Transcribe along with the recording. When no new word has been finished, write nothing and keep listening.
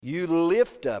you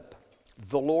lift up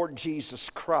the Lord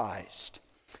Jesus Christ,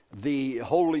 the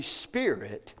Holy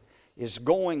Spirit is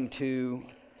going to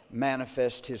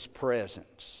manifest His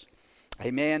presence.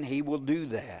 Amen. He will do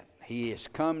that. He has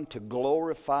come to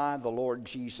glorify the Lord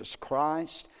Jesus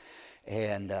Christ.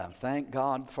 And thank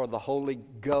God for the Holy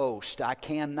Ghost. I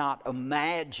cannot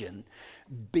imagine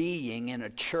being in a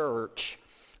church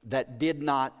that did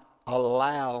not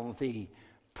allow the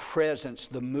presence,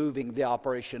 the moving, the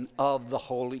operation of the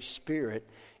Holy Spirit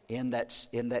in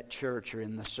that church or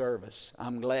in the service.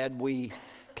 I'm glad we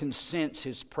can sense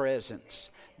His presence,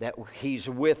 that He's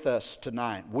with us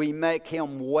tonight. We make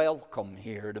Him welcome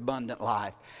here at Abundant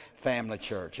Life Family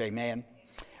Church. Amen.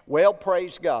 Well,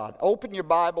 praise God. Open your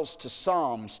Bibles to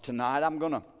Psalms tonight. I'm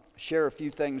going to share a few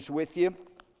things with you.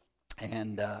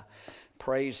 And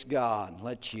praise God.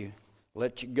 Let you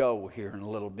go here in a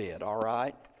little bit, all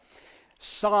right?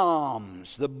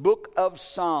 Psalms, the book of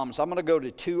Psalms. I'm going to go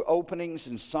to two openings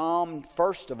in Psalm.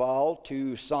 First of all,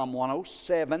 to Psalm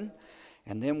 107.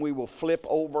 And then we will flip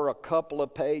over a couple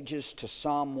of pages to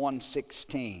Psalm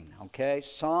 116. Okay?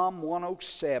 Psalm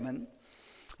 107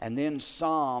 and then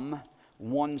Psalm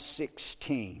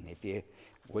 116. If you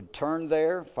would turn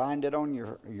there, find it on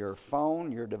your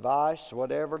phone, your device,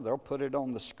 whatever. They'll put it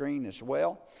on the screen as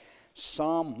well.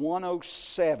 Psalm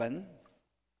 107.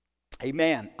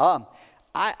 Amen.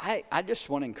 I just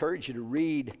want to encourage you to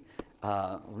read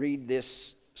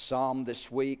this psalm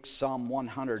this week, Psalm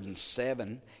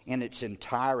 107 in its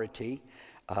entirety.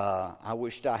 I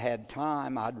wished I had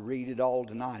time. I'd read it all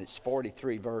tonight. It's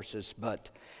 43 verses,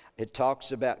 but it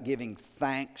talks about giving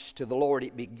thanks to the Lord.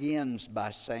 It begins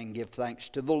by saying, give thanks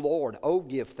to the Lord. Oh,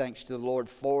 give thanks to the Lord,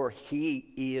 for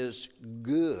He is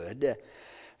good,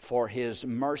 for His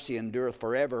mercy endureth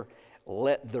forever.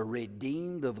 Let the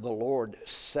redeemed of the Lord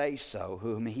say so,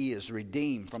 whom He has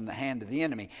redeemed from the hand of the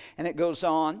enemy. And it goes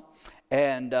on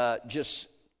and just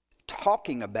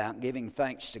talking about giving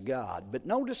thanks to God. But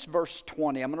notice verse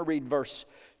 20. I'm going to read verse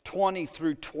 20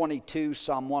 through 22,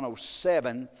 Psalm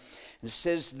 107. It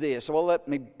says this. Well, let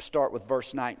me start with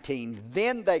verse 19.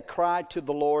 Then they cried to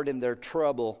the Lord in their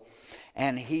trouble,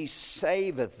 and He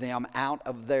saveth them out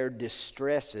of their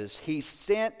distresses. He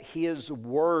sent His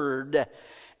word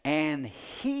and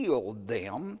healed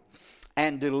them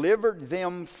and delivered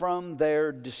them from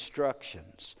their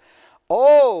destructions.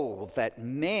 Oh, that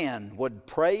men would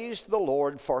praise the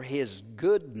Lord for His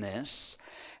goodness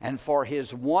and for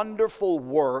His wonderful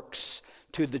works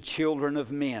to the children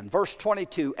of men. Verse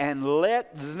 22, and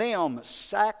let them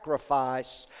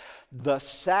sacrifice the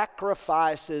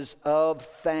sacrifices of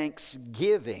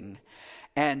thanksgiving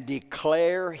and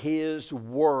declare His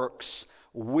works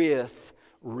with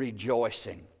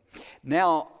rejoicing.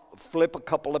 Now, flip a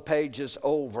couple of pages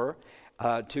over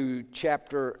to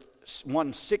chapter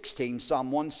 116,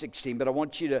 Psalm 116. But I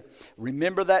want you to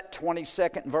remember that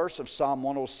 22nd verse of Psalm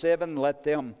 107. Let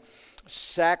them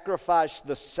sacrifice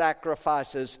the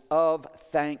sacrifices of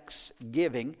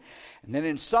thanksgiving. And then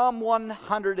in Psalm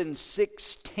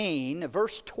 116,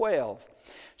 verse 12,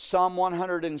 Psalm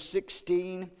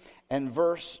 116 and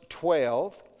verse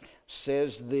 12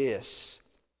 says this.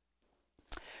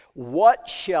 What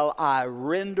shall I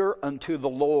render unto the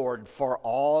Lord for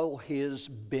all His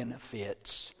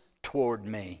benefits toward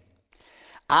me?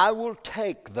 I will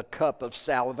take the cup of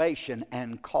salvation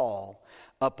and call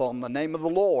upon the name of the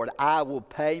Lord. I will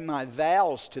pay my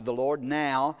vows to the Lord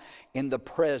now in the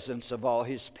presence of all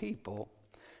His people.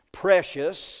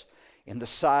 Precious in the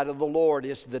sight of the Lord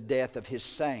is the death of His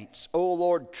saints. O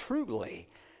Lord, truly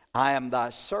I am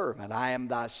Thy servant. I am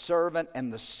Thy servant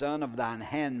and the son of Thine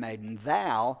handmaiden.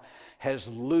 Thou hast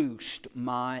loosed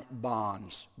my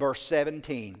bonds. Verse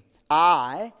 17.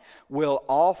 I will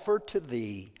offer to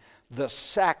Thee the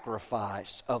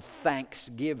sacrifice of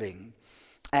thanksgiving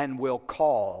and will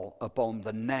call upon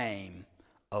the name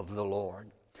of the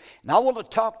Lord. Now I want to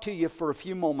talk to you for a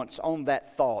few moments on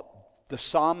that thought. The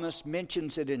psalmist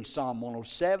mentions it in Psalm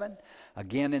 107,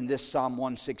 again in this Psalm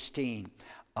 116,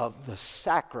 of the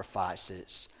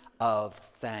sacrifices of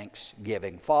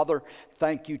thanksgiving. Father,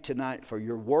 thank You tonight for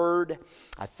Your word.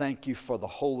 I thank You for the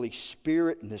Holy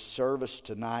Spirit in this service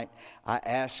tonight. I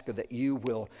ask that You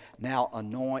will now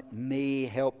anoint me,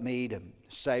 help me to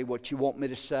say what You want me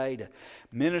to say, to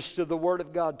minister the word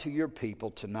of God to Your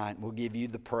people tonight. We'll give You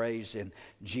the praise in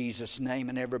Jesus' name.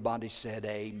 And everybody said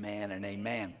amen and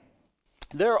amen.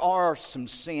 There are some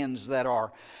sins that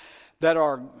are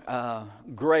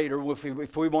greater,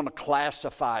 if we want to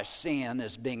classify sin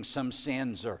as being some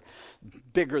sins are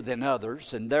bigger than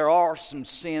others, and there are some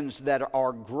sins that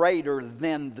are greater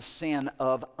than the sin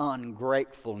of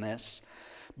ungratefulness.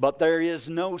 But there is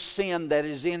no sin that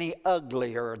is any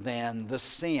uglier than the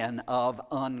sin of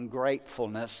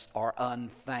ungratefulness or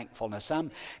unthankfulness. I'm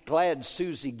glad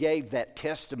Susie gave that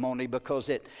testimony because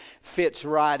it fits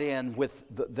right in with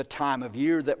the time of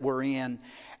year that we're in,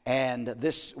 and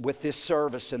with this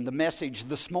service and the message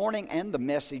this morning and the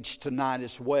message tonight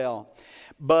as well.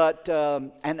 But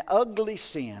an ugly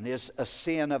sin is a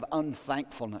sin of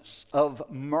unthankfulness, of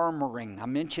murmuring. I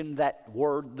mentioned that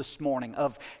word this morning,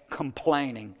 of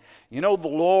complaining. You know, the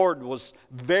Lord was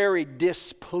very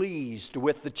displeased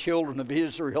with the children of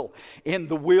Israel in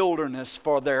the wilderness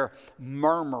for their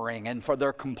murmuring and for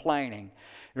their complaining.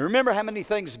 You remember how many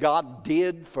things God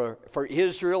did for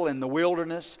Israel in the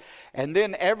wilderness? And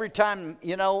then every time,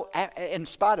 you know, in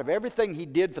spite of everything He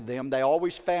did for them, they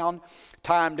always found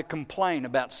time to complain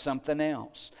about something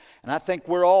else. And I think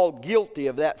we're all guilty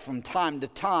of that from time to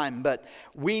time, but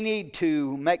we need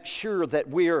to make sure that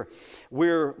we're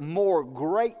more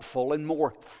grateful and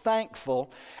more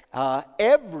thankful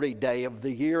every day of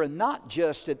the year, and not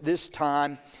just at this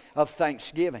time of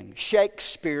Thanksgiving.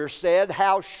 Shakespeare said,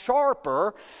 "How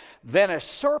sharper than a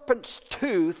serpent's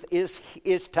tooth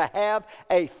is to have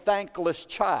a thankless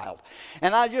child."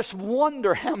 And I just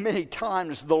wonder how many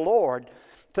times the Lord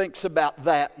thinks about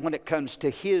that when it comes to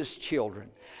His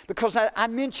children. Because I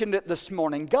mentioned it this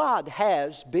morning, God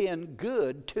has been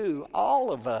good to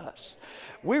all of us.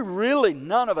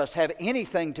 None of us have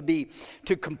anything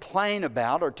to complain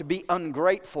about or to be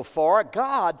ungrateful for.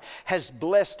 God has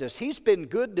blessed us. He's been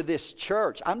good to this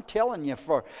church. I'm telling you,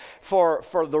 for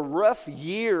the rough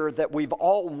year that we've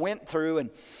all went through and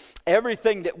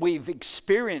everything that we've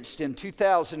experienced in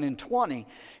 2020,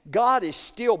 God is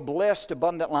still blessed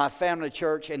Abundant Life Family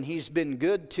Church, and He's been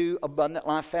good to Abundant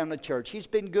Life Family Church. He's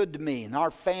been good to me and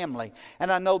our family,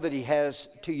 and I know that He has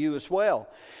to you as well.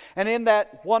 And in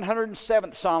that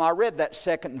 107th Psalm, I read that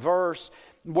second verse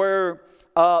where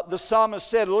the psalmist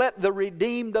said, "Let the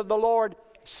redeemed of the Lord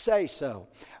say so,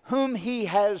 whom He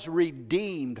has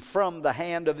redeemed from the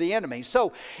hand of the enemy."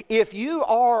 So if you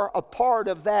are a part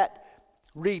of that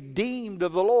redeemed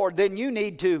of the Lord, then you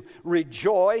need to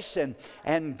rejoice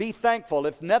and be thankful,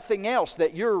 if nothing else,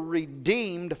 that you're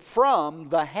redeemed from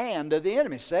the hand of the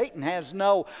enemy. Satan has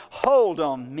no hold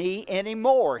on me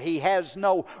anymore. He has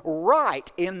no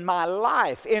right in my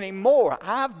life anymore.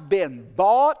 I've been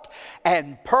bought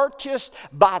and purchased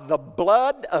by the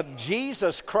blood of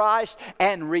Jesus Christ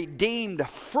and redeemed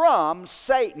from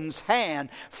Satan's hand,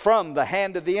 from the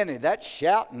hand of the enemy. That's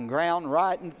shouting ground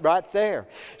right there.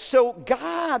 So God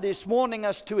is wanting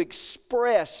us to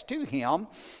express to Him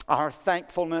our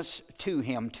thankfulness to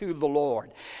Him, to the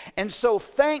Lord. And so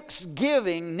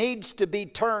thanksgiving needs to be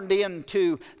turned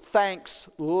into thanks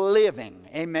living.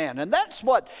 Amen. And that's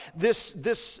what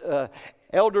this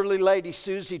elderly lady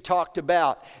Susie talked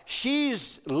about.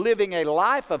 She's living a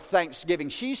life of thanksgiving.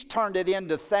 She's turned it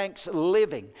into thanks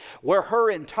living, where her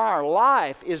entire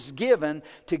life is given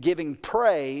to giving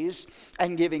praise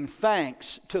and giving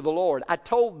thanks to the Lord. I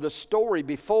told the story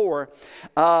before,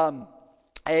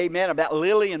 amen, about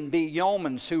Lillian B.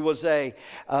 Yeomans, who was a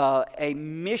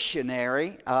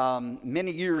missionary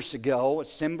many years ago,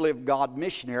 Assembly of God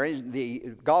missionary. The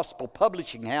Gospel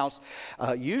Publishing House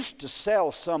used to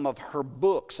sell some of her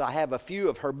books. I have a few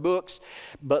of her books,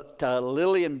 but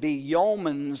Lillian B.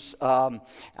 Yeomans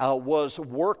was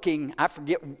working, I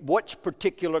forget which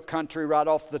particular country right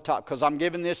off the top, because I'm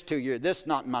giving this to you. This is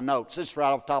not in my notes. This is right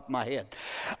off the top of my head.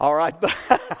 All right.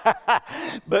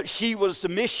 But she was a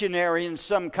missionary in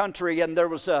some country, and there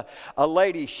was a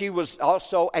lady. She was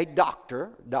also a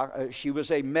doctor. She was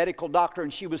a medical doctor,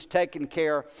 and she was taking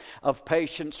care of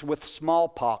patients with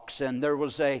smallpox. And there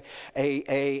was a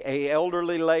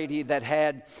elderly lady that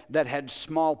had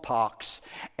smallpox,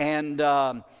 and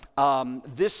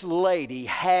this lady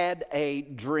had a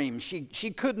dream.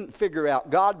 She couldn't figure out,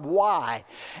 God, why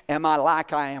am I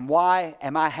like I am? Why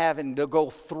am I having to go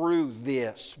through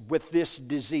this, with this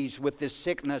disease, with this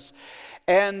sickness?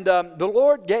 And the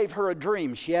Lord gave her a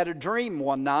dream. She had a dream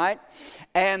one night,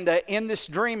 and in this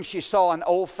dream she saw an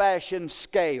old-fashioned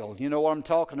scale. You know what I'm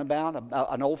talking about?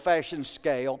 An old-fashioned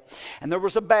scale. And there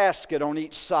was a basket on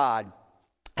each side.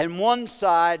 And one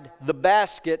side, the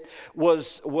basket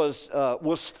was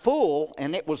full,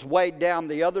 and it was weighed down.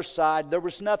 The other side, there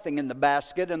was nothing in the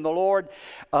basket. And the Lord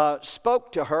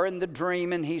spoke to her in the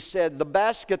dream, and He said, "The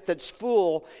basket that's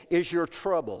full is your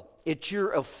trouble. It's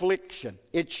your affliction.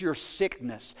 It's your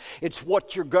sickness. It's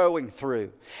what you're going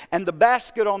through. And the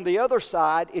basket on the other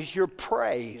side is your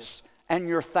praise and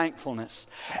your thankfulness."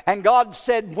 And God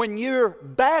said, when your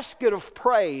basket of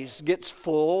praise gets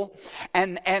full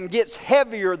and gets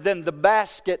heavier than the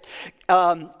basket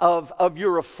of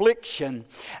your affliction,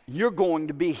 you're going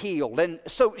to be healed. And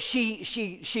so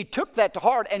she took that to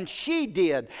heart, and she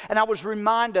did. And I was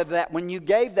reminded of that when you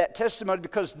gave that testimony,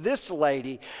 because this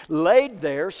lady laid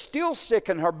there, still sick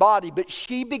in her body, but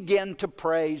she began to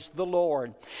praise the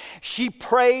Lord. She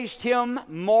praised Him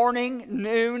morning,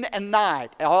 noon, and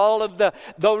night. All of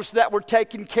those that were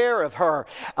taking care of her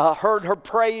heard her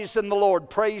praise in the Lord,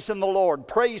 praise in the Lord,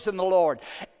 praise in the Lord.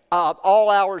 All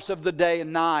hours of the day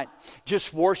and night,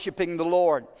 just worshiping the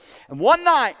Lord. And one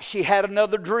night she had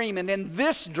another dream, and in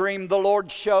this dream the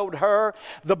Lord showed her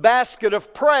the basket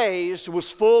of praise was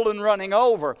full and running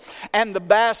over, and the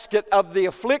basket of the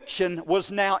affliction was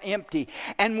now empty.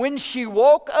 And when she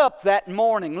woke up that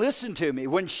morning, listen to me,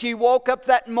 when she woke up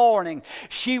that morning,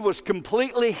 she was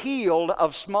completely healed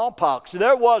of smallpox.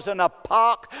 There wasn't a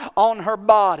pock on her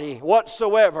body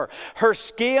whatsoever. Her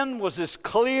skin was as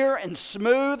clear and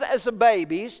smooth as a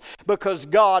baby's, because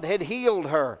God had healed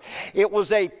her. It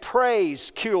was a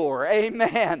praise cure.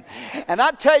 Amen. And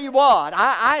I tell you what,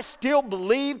 I still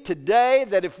believe today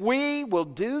that if we will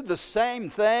do the same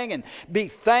thing and be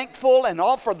thankful and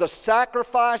offer the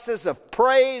sacrifices of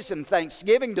praise and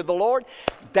thanksgiving to the Lord,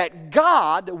 that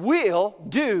God will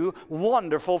do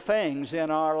wonderful things in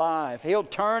our life. He'll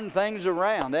turn things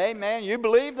around. Amen. You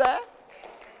believe that?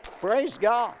 Praise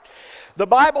God. The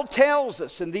Bible tells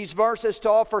us in these verses to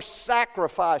offer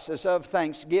sacrifices of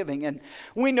thanksgiving. And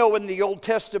we know in the Old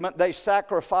Testament they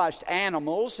sacrificed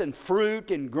animals and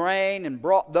fruit and grain and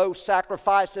brought those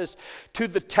sacrifices to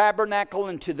the tabernacle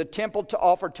and to the temple to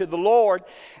offer to the Lord.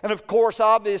 And of course,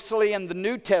 obviously in the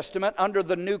New Testament, under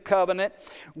the New Covenant,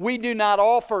 we do not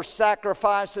offer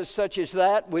sacrifices such as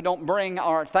that. We don't bring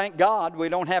thank God, we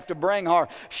don't have to bring our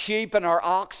sheep and our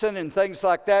oxen and things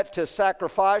like that to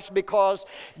sacrifice, because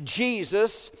Jesus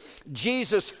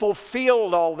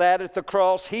fulfilled all that at the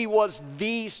cross. He was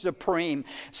the supreme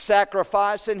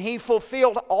sacrifice, and He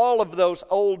fulfilled all of those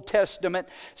Old Testament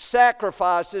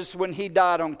sacrifices when He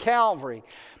died on Calvary.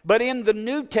 But in the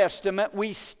New Testament,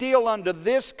 we still under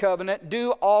this covenant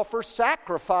do offer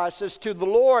sacrifices to the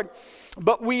Lord,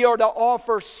 but we are to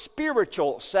offer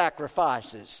spiritual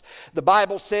sacrifices. The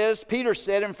Bible says, Peter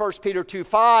said in 1 Peter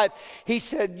 2:5, he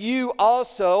said, you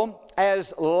also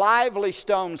as lively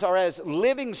stones, or as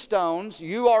living stones,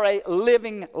 you are a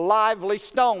living, lively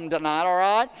stone tonight, all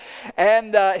right?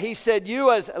 And he said, you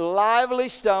as lively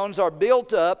stones are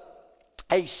built up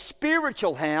a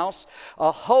spiritual house,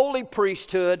 a holy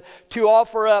priesthood, to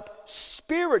offer up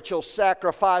spiritual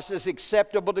sacrifices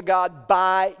acceptable to God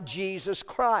by Jesus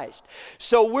Christ.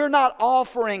 So we're not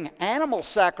offering animal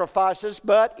sacrifices,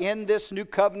 but in this new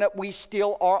covenant we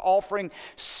still are offering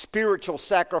spiritual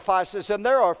sacrifices. And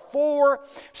there are 4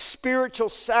 spiritual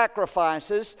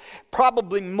sacrifices,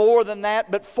 probably more than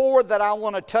that, but 4 that I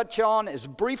want to touch on as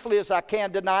briefly as I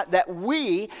can tonight, that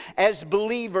we as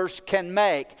believers can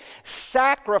make.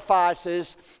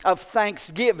 Sacrifices of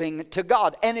thanksgiving to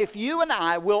God. And if you and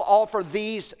I will offer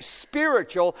these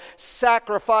spiritual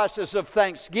sacrifices of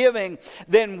thanksgiving,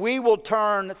 then we will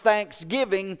turn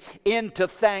thanksgiving into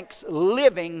thanks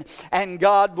living, and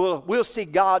we'll see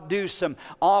God do some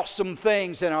awesome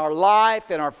things in our life,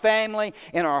 in our family,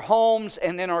 in our homes,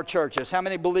 and in our churches. How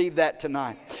many believe that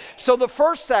tonight? So the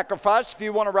first sacrifice, if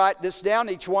you want to write this down,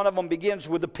 each one of them begins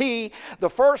with a P. The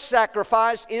first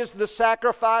sacrifice is the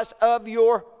sacrifice of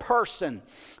your person.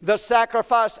 The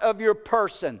sacrifice of your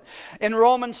person. In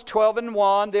Romans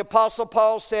 12:1, the Apostle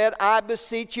Paul said, I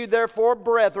beseech you therefore,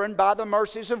 brethren, by the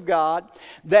mercies of God,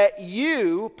 that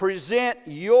you present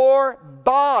your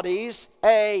bodies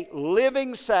a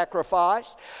living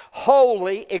sacrifice,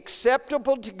 holy,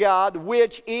 acceptable to God,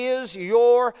 which is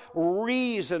your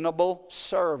reasonable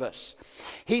service.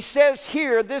 He says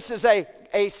here, this is a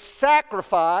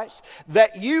sacrifice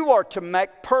that you are to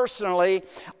make personally,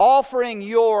 offering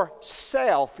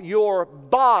yourself, your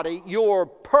body, your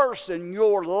person,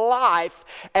 your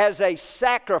life as a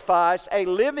sacrifice, a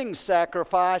living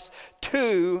sacrifice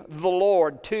to the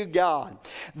Lord, to God.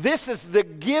 This is the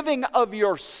giving of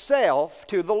yourself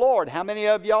to the Lord. How many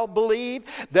of y'all believe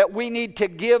that we need to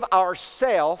give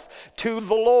ourselves to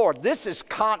the Lord? This is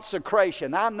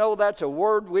consecration. I know that's a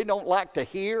word we don't like to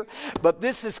hear, but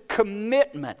this is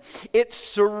commitment. It's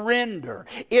surrender.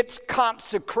 It's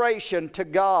consecration to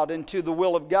God and to the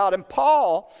will of God. And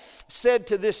Paul said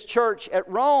to this church at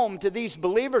Rome, to these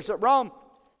believers at Rome,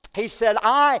 he said,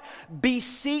 I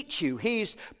beseech you.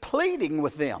 He's pleading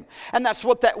with them. And that's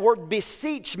what that word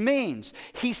beseech means.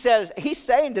 He's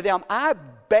saying to them, I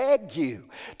beg you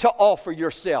to offer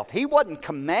yourself. He wasn't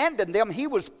commanding them. He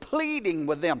was pleading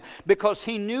with them because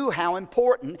he knew how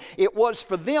important it was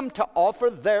for them to offer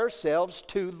themselves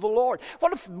to the Lord.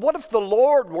 What if the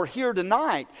Lord were here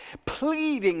tonight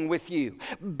pleading with you,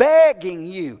 begging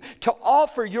you to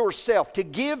offer yourself, to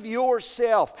give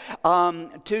yourself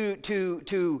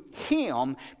to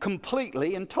Him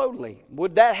completely and totally?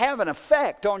 Would that have an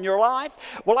effect on your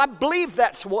life? Well, I believe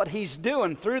that's what He's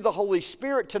doing through the Holy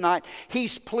Spirit tonight.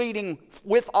 He's pleading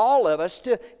with all of us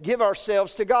to give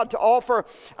ourselves to God, to offer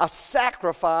a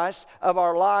sacrifice of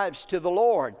our lives to the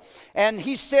Lord. And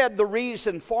He said the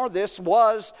reason for this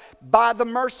was by the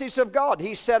mercies of God.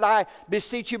 He said, I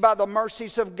beseech you by the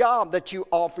mercies of God that you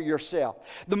offer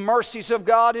yourself. The mercies of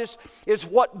God is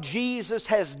what Jesus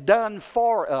has done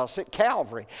for us at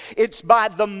Calvary. It's by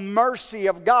the mercy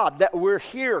of God that we're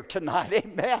here tonight.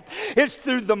 Amen. It's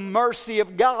through the mercy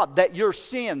of God that your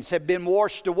sins have been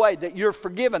washed away, that you're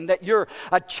forgiven, that you're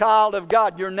a child of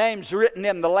God. Your name's written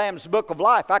in the Lamb's Book of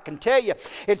Life. I can tell you,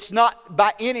 it's not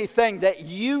by anything that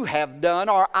you have done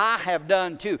or I have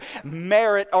done to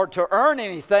merit or to earn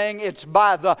anything. It's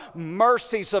by the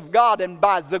mercies of God and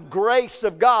by the grace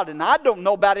of God. And I don't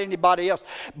know about anybody else,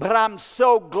 but I'm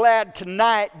so glad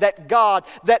tonight that God,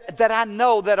 that I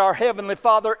know that our Heavenly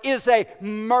Father is a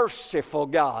merciful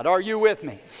God. Are you with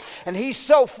me? And He's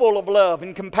so full of love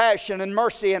and compassion and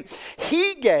mercy. And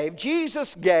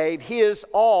Jesus gave His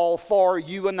all for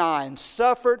you and I and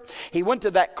suffered. He went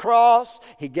to that cross.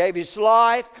 He gave His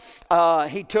life.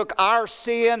 He took our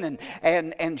sin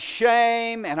and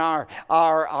shame and our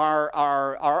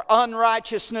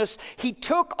unrighteousness. He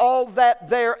took all that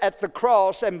there at the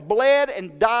cross and bled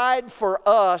and died for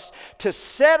us to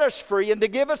set us free and to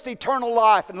give us eternal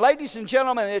life. And ladies and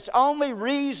gentlemen, it's only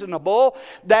reasonable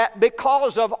that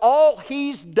because of all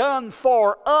He's done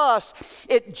for us,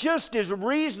 it just is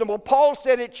reasonable. Paul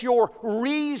said it's your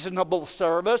reasonable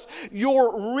service,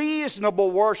 your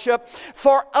reasonable worship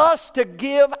for us to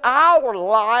give our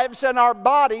lives and our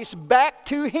bodies back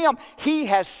to Him. He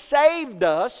has saved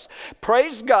us,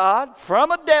 praise God,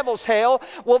 from a devil's hell.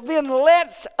 Well, then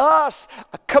let's us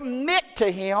commit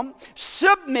to Him,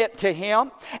 submit to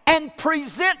Him, and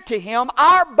present to Him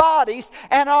our bodies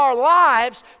and our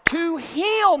lives to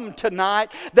Him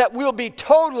tonight, that we'll be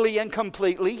totally and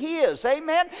completely His.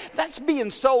 Amen? That's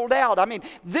being sold out. I mean,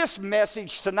 this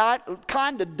message tonight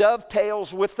kind of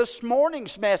dovetails with this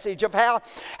morning's message of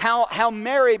how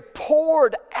Mary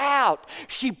poured out.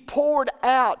 She poured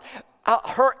out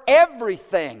her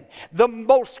everything, the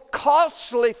most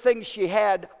costly thing she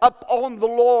had, up on the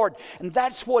Lord. And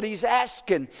that's what He's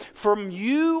asking from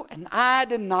you and I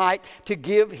tonight, to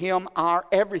give Him our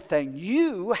everything.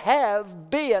 You have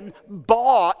been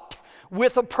bought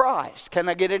with a price. Can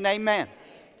I get an amen?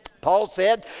 Paul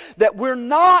said that we're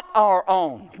not our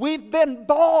own. We've been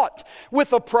bought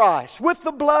with a price, with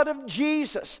the blood of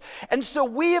Jesus. And so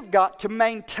we have got to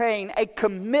maintain a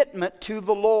commitment to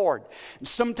the Lord. And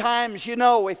sometimes,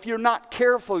 if you're not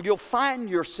careful, you'll find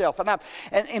yourself.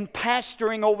 And in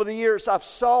pastoring over the years, I've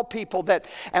saw people that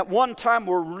at one time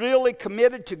were really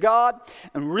committed to God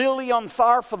and really on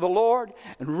fire for the Lord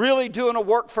and really doing a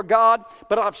work for God,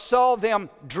 but I've saw them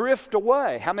drift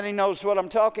away. How many knows what I'm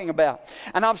talking about?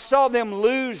 And I've saw them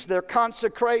lose their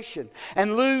consecration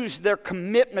and lose their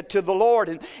commitment to the Lord.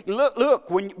 And look,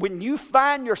 when you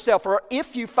find yourself, or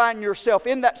if you find yourself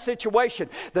in that situation,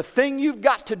 the thing you've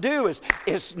got to do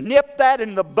is nip that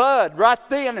in the bud right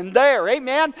then and there.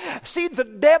 Amen? See, the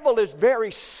devil is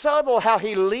very subtle how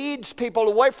he leads people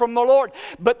away from the Lord.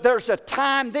 But there's a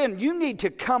time then you need to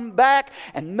come back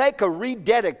and make a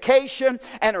rededication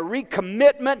and a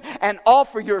recommitment and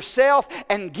offer yourself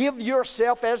and give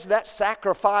yourself as that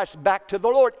sacrifice back to the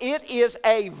Lord. It is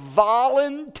a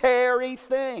voluntary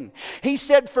thing. He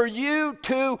said for you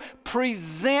to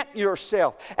present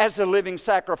yourself as a living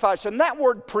sacrifice. And that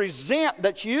word present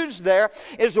that's used there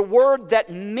is a word that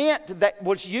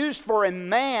was used for a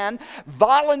man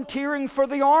volunteering for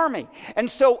the army. And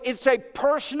so it's a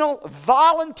personal,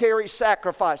 voluntary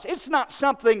sacrifice. It's not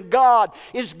something God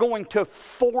is going to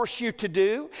force you to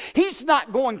do. He's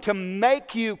not going to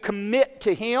make you commit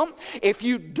to Him. If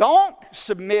you don't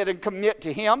submit and commit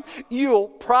to Him, you'll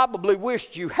probably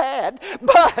wish you had,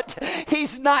 but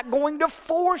He's not going to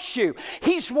force you.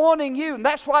 He's wanting you, and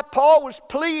that's why Paul was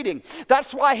pleading.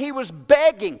 That's why he was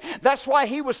begging. That's why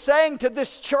he was saying to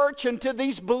this church and to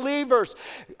these believers,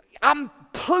 I'm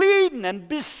pleading and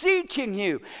beseeching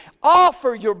you,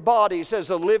 offer your bodies as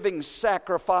a living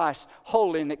sacrifice,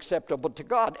 holy and acceptable to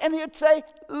God. And it's a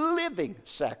living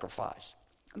sacrifice.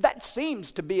 That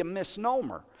seems to be a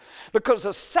misnomer, because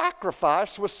a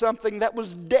sacrifice was something that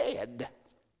was dead.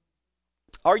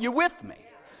 Are you with me?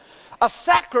 A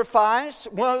sacrifice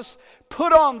was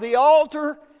put on the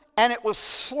altar, and it was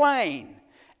slain,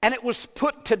 and it was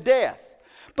put to death.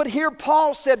 But here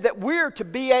Paul said that we're to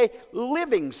be a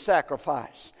living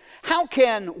sacrifice. How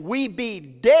can we be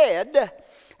dead,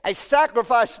 a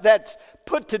sacrifice that's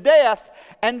put to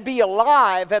death, and be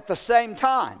alive at the same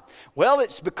time? Well,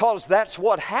 it's because that's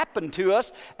what happened to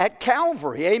us at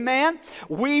Calvary. Amen?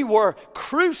 We were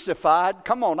crucified.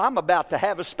 Come on, I'm about to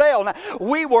have a spell now.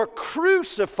 We were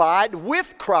crucified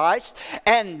with Christ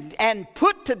and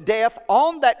put to death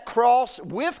on that cross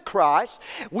with Christ.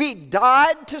 We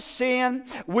died to sin.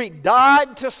 We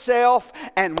died to self.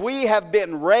 And we have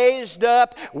been raised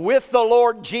up with the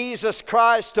Lord Jesus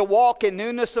Christ to walk in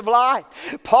newness of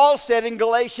life. Paul said in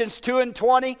Galatians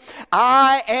 2:20,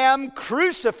 I am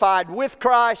crucified with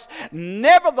Christ,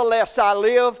 nevertheless I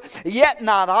live, yet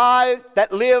not I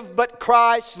that live, but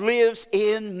Christ lives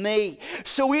in me.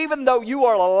 So even though you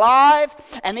are alive,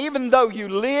 and even though you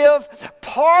live,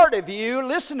 part of you,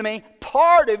 listen to me,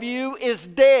 part of you is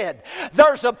dead.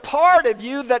 There's a part of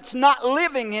you that's not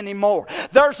living anymore.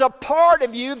 There's a part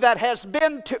of you that has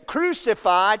been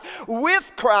crucified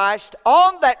with Christ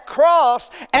on that cross,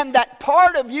 and that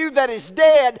part of you that is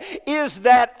dead is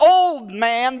that old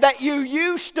man that you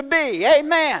used to be.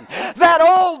 Amen. That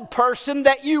old person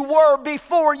that you were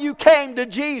before you came to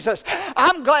Jesus.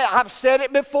 I'm glad. I've said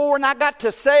it before and I got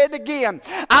to say it again.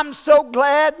 I'm so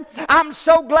glad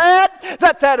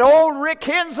that old Rick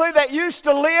Hensley that used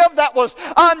to live, that was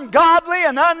ungodly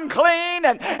and unclean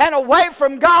and away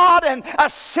from God and a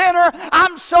sinner,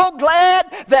 I'm so glad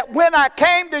that when I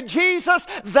came to Jesus,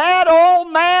 that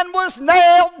old man was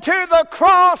nailed to the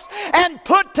cross and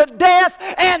put to death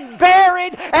and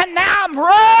buried, and now I'm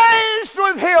raised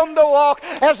with him to walk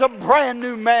as a brand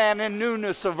new man in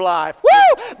newness of life.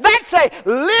 Woo! That's a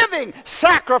living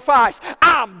sacrifice.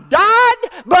 I've died,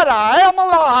 but I am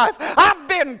alive. I've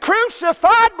been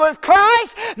crucified with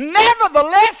Christ.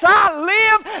 Nevertheless, I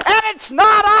live, and it's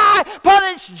not I, but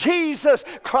it's Jesus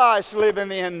Christ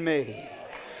living in me.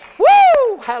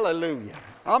 Woo! Hallelujah.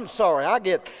 I'm sorry.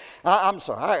 I'm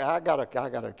sorry. I gotta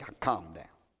calm down.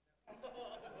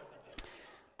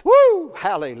 Woo!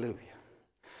 Hallelujah.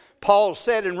 Paul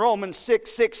said in Romans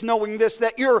 6:6, knowing this,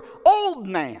 that your old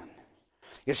man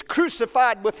is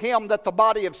crucified with him, that the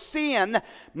body of sin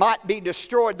might be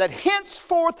destroyed, that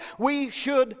henceforth we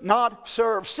should not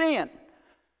serve sin.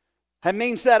 That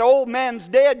means that old man's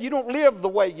dead. You don't live the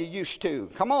way you used to.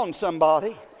 Come on,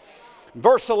 somebody.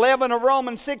 Verse 11 of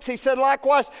Romans 6, he said,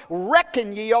 likewise,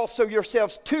 reckon ye also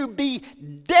yourselves to be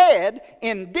dead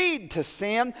indeed to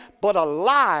sin, but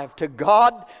alive to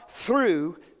God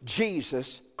through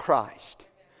Jesus Christ.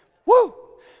 Woo!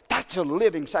 That's a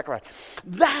living sacrifice.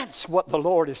 That's what the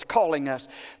Lord is calling us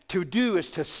to do, is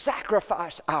to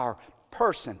sacrifice our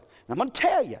person. And I'm going to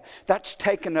tell you, that's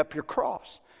taking up your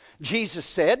cross. Jesus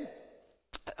said,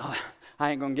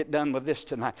 I ain't going to get done with this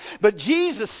tonight, but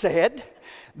Jesus said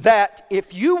that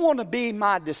if you want to be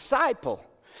my disciple,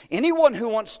 anyone who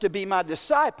wants to be my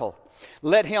disciple,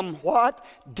 let him what?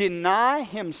 Deny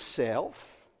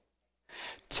himself,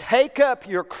 take up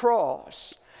your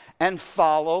cross, and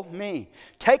follow me.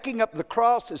 Taking up the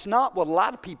cross is not what a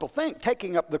lot of people think.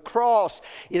 Taking up the cross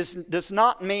does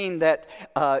not mean that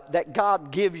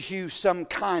God gives you some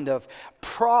kind of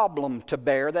problem to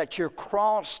bear, that's your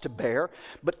cross to bear.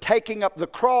 But taking up the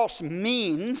cross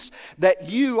means that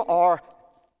you are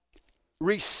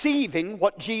receiving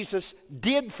what Jesus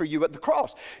did for you at the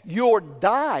cross. You're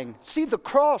dying. See, the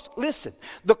cross, listen,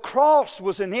 the cross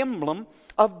was an emblem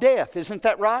of death, isn't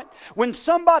that right? When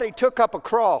somebody took up a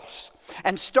cross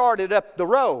and started up the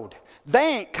road,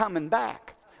 they ain't coming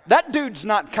back. That dude's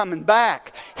not coming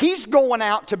back. He's going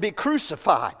out to be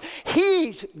crucified.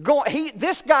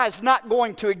 This guy's not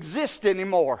going to exist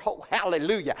anymore. Oh,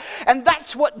 hallelujah. And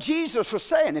that's what Jesus was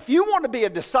saying. If you want to be a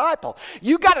disciple,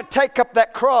 you got to take up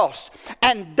that cross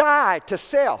and die to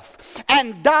self,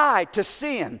 and die to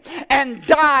sin, and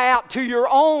die out to your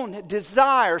own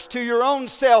desires, to your own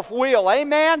self-will.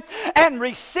 Amen? And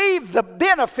receive the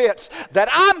benefits that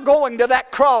I'm going to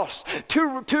that cross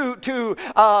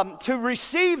to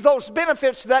receive those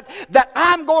benefits that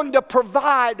I'm going to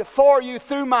provide for you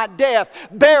through my death,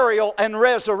 burial, and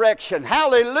resurrection.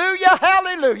 Hallelujah,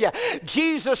 hallelujah.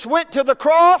 Jesus went to the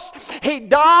cross. He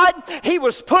died. He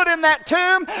was put in that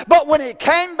tomb. But when he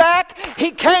came back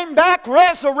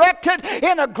resurrected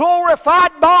in a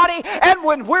glorified body. And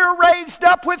when we're raised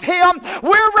up with him,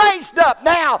 we're raised up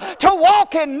now to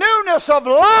walk in newness of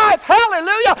life.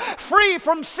 Hallelujah. Free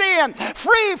from sin,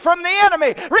 free from the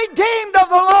enemy, redeemed of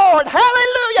the Lord.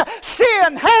 Hallelujah. Hallelujah.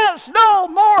 Sin has no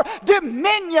more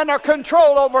dominion or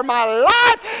control over my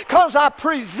life because I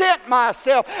present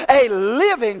myself a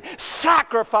living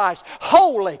sacrifice,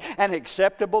 holy and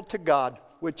acceptable to God,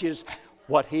 which is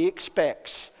what He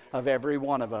expects of every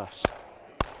one of us.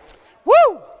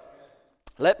 Woo!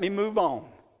 Let me move on.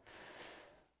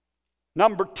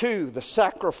 Number 2, the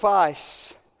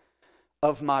sacrifice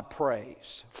of my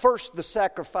praise. First, the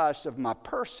sacrifice of my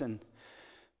person.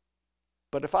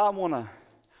 But if I want to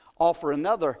offer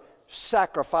another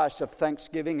sacrifice of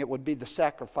thanksgiving, it would be the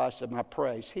sacrifice of my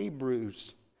praise.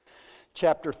 Hebrews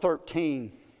chapter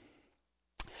 13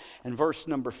 and verse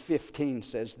number 15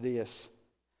 says this: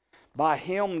 by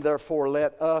Him, therefore,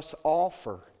 let us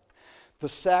offer the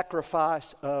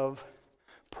sacrifice of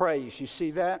praise. You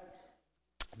see that?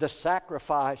 The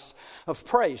sacrifice of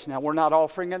praise. Now, we're not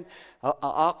offering an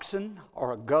oxen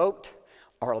or a goat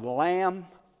or a lamb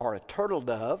or a turtle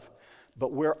dove,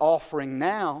 but we're offering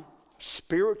now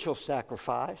spiritual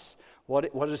sacrifice. What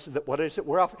is it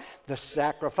we're offering? The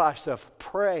sacrifice of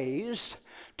praise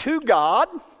to God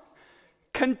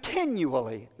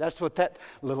continually. That's what that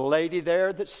little lady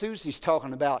there that Susie's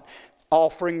talking about,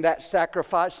 offering that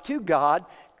sacrifice to God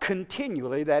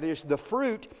continually. That is the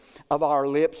fruit of our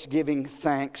lips giving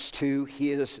thanks to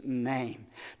His name.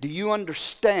 Do you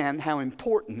understand how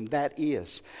important that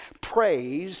is?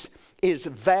 Praise is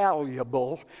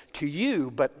valuable to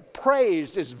you, but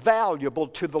praise is valuable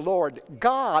to the Lord.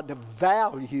 God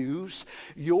values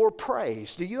your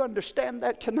praise. Do you understand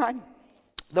that tonight?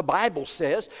 The Bible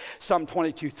says, Psalm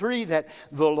 22:3, that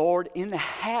the Lord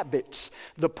inhabits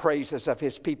the praises of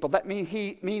His people. That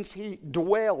means He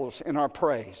dwells in our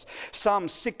praise. Psalm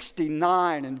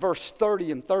 69 and verse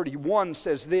 30 and 31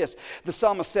 says this. The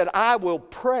psalmist said, I will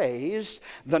praise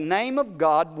the name of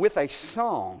God with a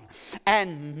song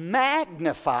and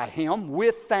magnify Him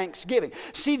with thanksgiving.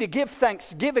 See, to give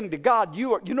thanksgiving to God,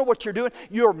 you know what you're doing?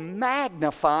 You're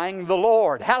magnifying the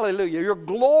Lord. Hallelujah. You're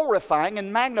glorifying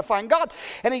and magnifying God.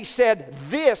 And he said,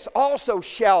 this also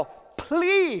shall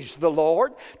please the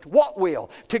Lord. What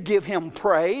will? To give Him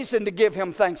praise and to give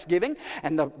Him thanksgiving.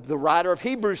 And the writer of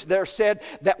Hebrews there said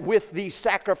that with these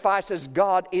sacrifices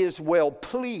God is well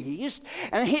pleased.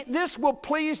 And this will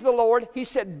please the Lord, he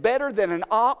said, better than an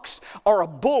ox or a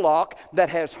bullock that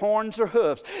has horns or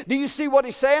hooves. Do you see what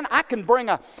he's saying? I can bring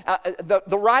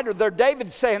the writer there,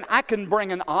 David's saying, I can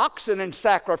bring an oxen and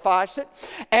sacrifice it.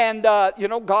 And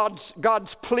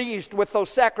God's pleased with those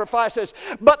sacrifices.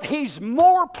 But He's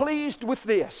more pleased with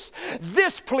this.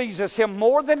 This pleases Him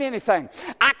more than anything.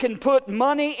 I can put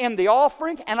money in the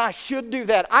offering, and I should do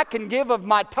that. I can give of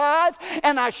my tithe,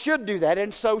 and I should do that,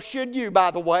 and so should you,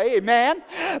 by the way. Amen?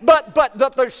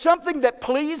 But there's something that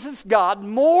pleases God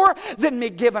more than me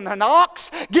giving an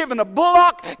ox, giving a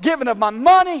bullock, giving of my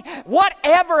money,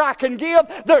 whatever I can give.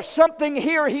 There's something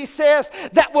here, he says,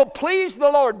 that will please the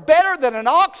Lord better than an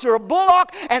ox or a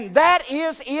bullock, and that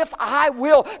is if I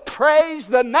will praise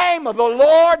the name of the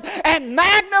Lord and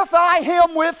magnify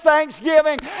Him with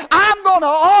thanksgiving. I'm going to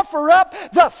offer up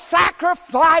the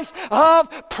sacrifice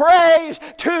of praise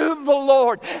to the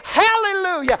Lord.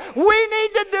 Hallelujah. We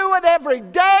need to do it every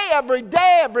day,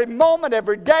 every moment,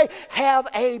 every day. Have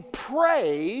a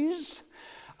praise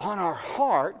on our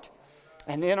heart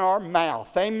and in our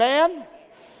mouth. Amen?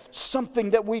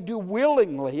 Something that we do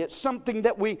willingly. It's something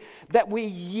that we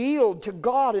yield to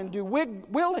God and do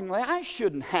willingly. I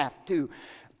shouldn't have to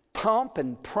pump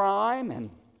and prime and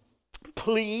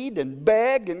plead and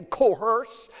beg and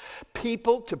coerce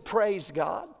people to praise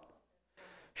God.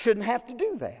 Shouldn't have to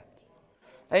do that.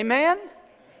 Amen?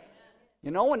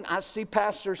 And I see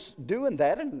pastors doing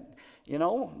that, and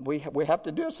we have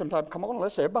to do it sometimes. Come on,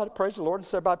 let's everybody praise the Lord.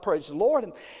 Let's everybody praise the Lord.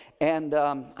 And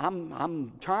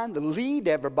I'm trying to lead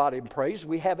everybody in praise.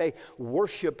 We have a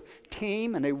worship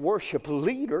team and a worship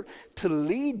leader to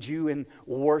lead you in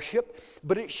worship,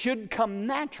 but it should come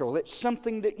natural. It's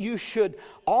something that you should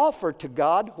offer to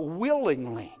God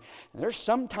willingly. And there's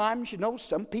sometimes,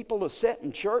 some people will sit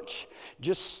in church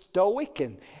just stoic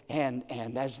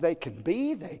and as they can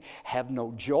be. They have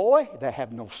no joy. They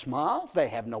have no smile. They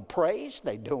have no praise.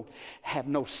 They don't have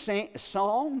no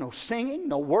song, no singing,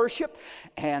 no worship.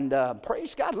 And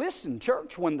praise God. Listen,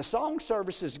 church, when the song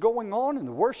service is going on and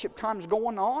the worship time is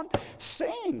going on,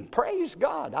 sing. Praise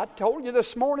God. I told you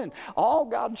this morning, all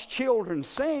God's children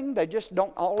sing. They just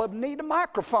don't all of them need a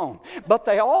microphone. But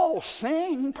they all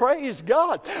sing. Praise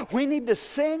God. We need to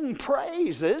sing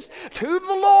praises to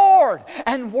the Lord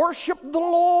and worship the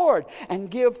Lord and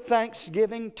give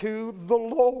thanksgiving to the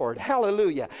Lord.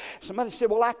 Hallelujah. Somebody said,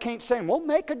 well, I can't sing. Well,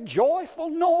 make a joyful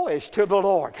noise to the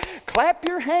Lord. Clap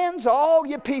your hands, all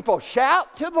you people.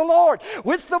 Shout to the Lord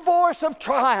with the voice of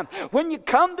triumph. When you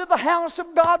come to the house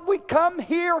of God, we come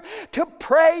here to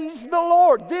praise the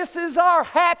Lord. This is our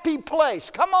happy place.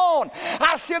 Come on.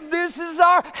 I said, this is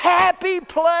our happy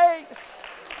place.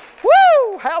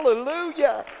 Woo!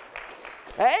 Hallelujah.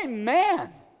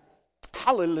 Amen.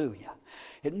 Hallelujah.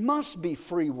 It must be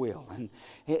free will, and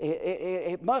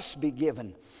it must be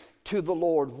given to the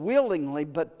Lord willingly,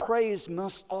 but praise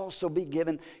must also be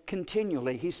given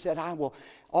continually. He said, I will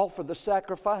offer the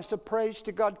sacrifice of praise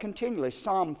to God continually.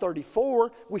 Psalm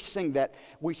 34, we sing that.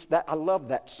 I love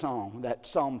that song, that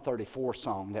Psalm 34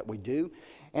 song that we do.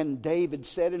 And David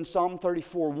said in Psalm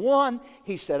 34:1,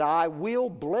 he said, I will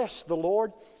bless the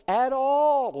Lord at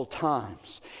all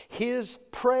times. His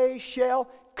praise shall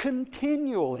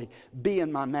continually be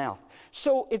in my mouth.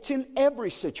 So it's in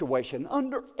every situation,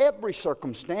 under every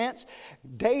circumstance.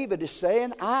 David is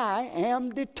saying, I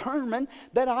am determined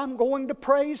that I'm going to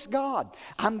praise God.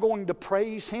 I'm going to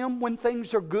praise Him when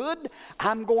things are good.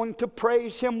 I'm going to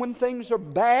praise Him when things are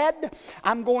bad.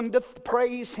 I'm going to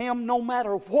praise Him no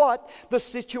matter what the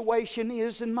situation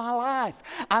is in my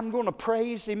life. I'm going to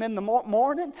praise Him in the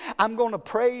morning. I'm going to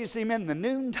praise Him in the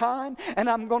noontime. And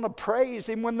I'm going to praise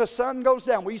Him when the sun goes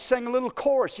down. We sang a little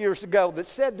chorus years ago that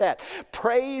said that.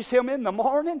 Praise Him in the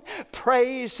morning,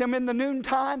 praise Him in the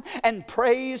noontime, and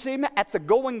praise Him at the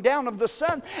going down of the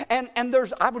sun. And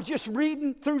I was just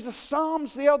reading through the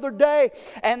Psalms the other day,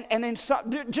 and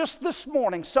just this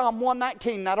morning, Psalm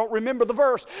 119, I don't remember the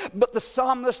verse, but the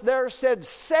psalmist there said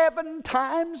 7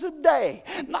 times a day,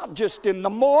 not just in the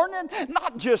morning,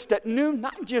 not just at noon,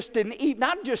 not just in the evening,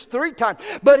 not just 3 times,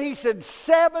 but he said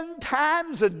 7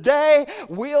 times a day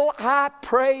will I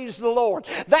praise the Lord.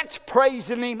 That's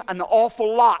praising Him an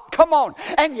awful lot. Come on.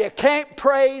 And you can't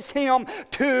praise Him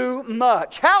too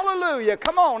much. Hallelujah.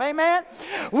 Come on. Amen.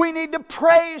 We need to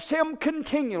praise Him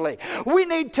continually. We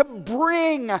need to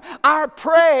bring our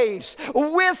praise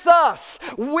with us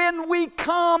when we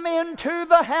come into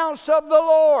the house of the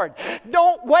Lord.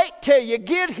 Don't wait till you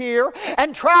get here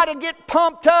and try to get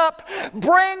pumped up.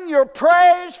 Bring your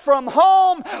praise from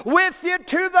home with you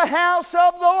to the house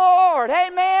of the Lord.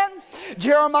 Amen.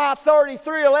 Jeremiah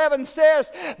 33:11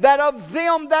 says that of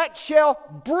them that shall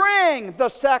bring the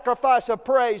sacrifice of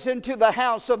praise into the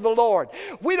house of the Lord.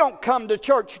 We don't come to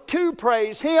church to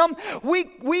praise Him.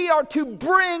 We are to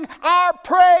bring our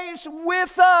praise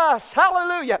with us.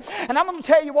 Hallelujah. And I'm going to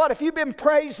tell you what, if you've been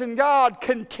praising God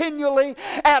continually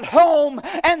at home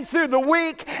and through the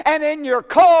week and in your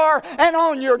car and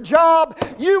on your job,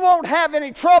 you won't have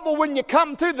any trouble when you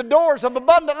come through the doors of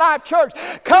Abundant Life Church,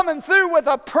 coming through with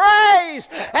a praise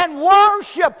and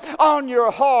worship on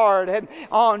your heart and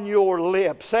on your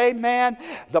lips. Amen.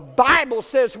 The Bible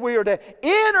says we are to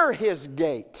enter His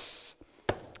gates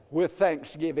with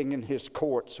thanksgiving and His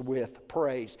courts with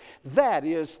praise. That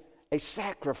is a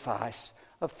sacrifice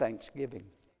of thanksgiving.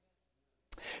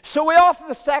 So we offer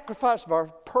the sacrifice of our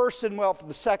person, we offer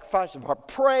the sacrifice of our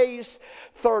praise.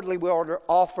 Thirdly, we ought to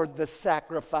offer the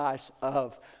sacrifice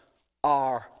of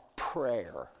our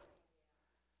prayer.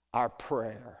 Our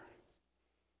prayer.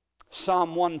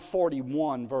 Psalm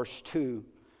 141 verse 2,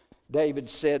 David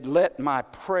said, let my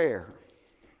prayer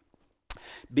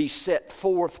be set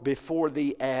forth before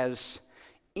Thee as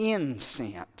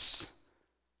incense,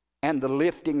 and the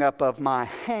lifting up of my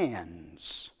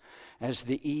hands as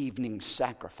the evening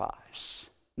sacrifice.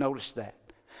 Notice that.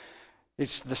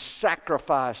 It's the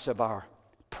sacrifice of our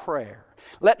prayer.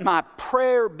 Let my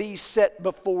prayer be set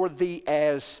before Thee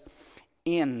as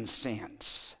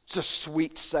incense. It's a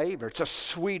sweet savor. It's a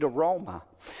sweet aroma.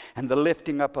 And the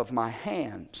lifting up of my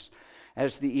hands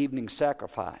as the evening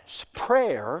sacrifice.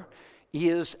 Prayer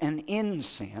is an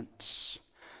incense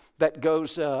that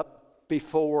goes up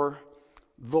before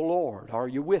the Lord. Are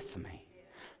you with me?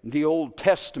 In the Old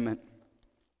Testament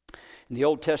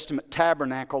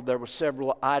tabernacle, there were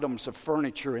several items of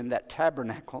furniture in that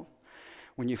tabernacle.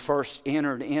 When you first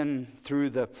entered in through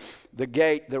the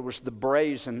gate, there was the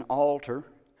brazen altar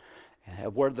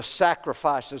where the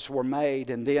sacrifices were made,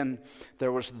 and then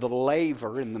there was the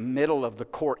laver in the middle of the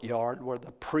courtyard where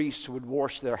the priests would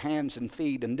wash their hands and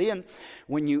feet. And then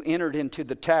when you entered into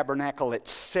the tabernacle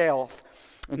itself,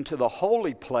 into the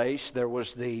holy place, there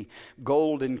was the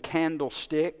golden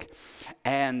candlestick,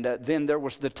 and then there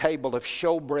was the table of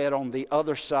showbread on the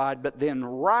other side. But then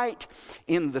right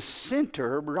in the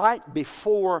center, right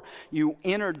before you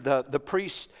entered, the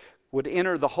priest would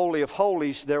enter the Holy of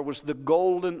Holies, there was the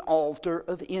golden altar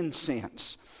of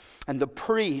incense. And the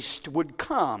priest would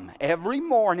come every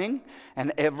morning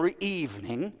and every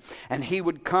evening, and he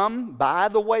would come by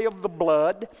the way of the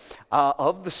blood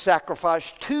of the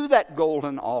sacrifice to that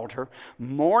golden altar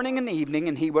morning and evening,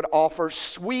 and he would offer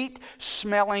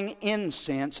sweet-smelling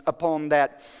incense upon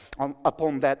that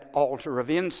altar of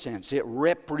incense. It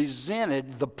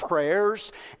represented the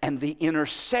prayers and the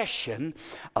intercession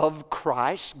of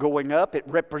Christ going up. It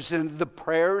represented the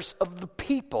prayers of the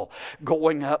people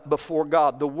going up before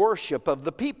God, the worship of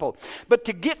the people. But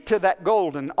to get to that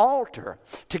golden altar,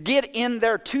 to get in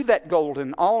there to that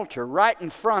golden altar, it was right in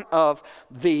front of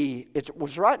the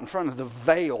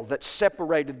veil that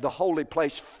separated the holy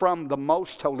place from the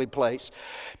most holy place.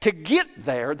 To get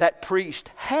there, that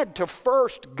priest had to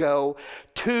first go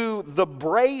to the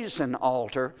brazen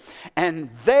altar, and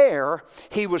there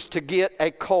he was to get a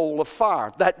coal of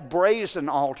fire. That brazen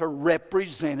altar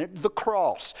represented the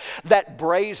cross. That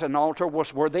brazen altar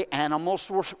was where the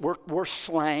animals were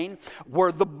slain,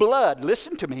 where the blood,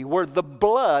 listen to me, where the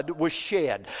blood was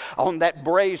shed on that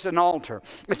brazen altar.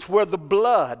 It's where the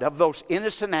blood of those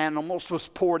innocent animals was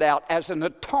poured out as an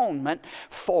atonement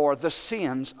for the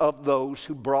sins of those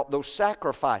who brought those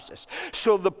sacrifices.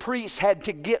 So the priest had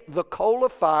to get the coal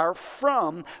of fire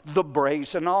from the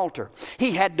brazen altar.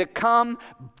 He had to come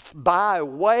by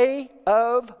way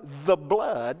of the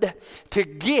blood to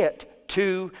get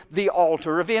to the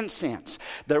altar of incense.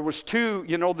 There was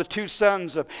the two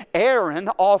sons of Aaron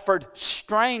offered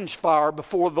strange fire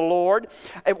before the Lord.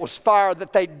 It was fire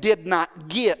that they did not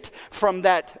get from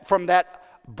that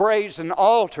brazen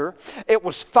altar. It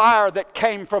was fire that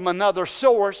came from another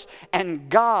source, and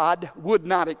God would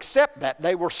not accept that.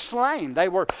 They were slain. They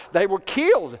were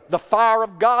killed. The fire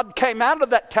of God came out of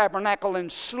that tabernacle and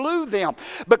slew them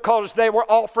because they were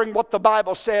offering what the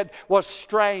Bible said was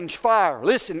strange fire.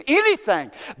 Listen,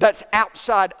 anything that's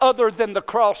outside other than the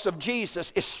cross of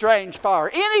Jesus is strange fire.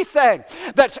 Anything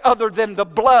that's other than the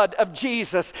blood of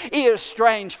Jesus is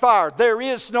strange fire. There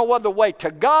is no other way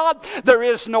to God. There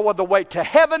is no other way to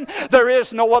heaven. There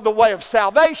is no other way of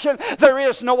salvation. There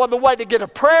is no other way to get a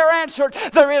prayer answered.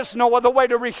 There is no other way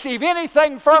to receive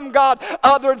anything from God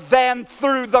other than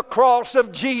through the cross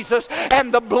of Jesus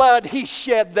and the blood He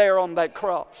shed there on that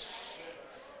cross.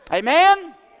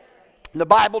 Amen? The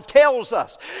Bible tells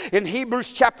us in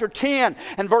Hebrews chapter 10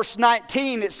 and verse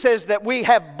 19, it says that we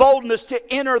have boldness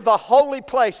to enter the holy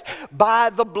place by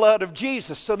the blood of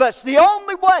Jesus. So that's the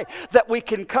only way that we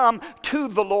can come to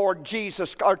the Lord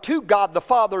Jesus, or to God the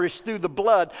Father, is through the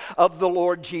blood of the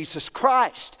Lord Jesus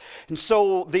Christ. And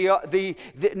so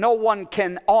no one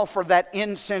can offer that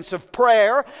incense of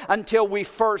prayer until we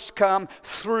first come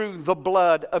through the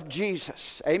blood of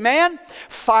Jesus. Amen?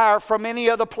 Fire from any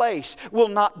other place will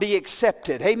not be accepted.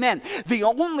 Amen. The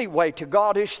only way to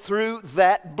God is through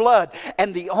that blood.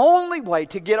 And the only way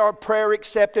to get our prayer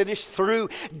accepted is through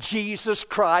Jesus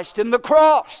Christ and the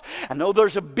cross. I know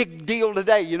there's a big deal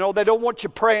today. They don't want you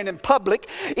praying in public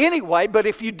anyway, but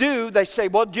if you do, they say,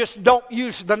 well, just don't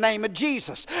use the name of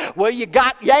Jesus. Well, you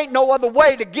ain't no other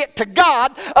way to get to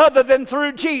God other than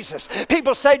through Jesus.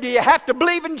 People say, do you have to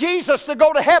believe in Jesus to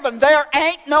go to heaven? There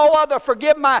ain't no other,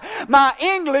 forgive my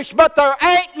English, but there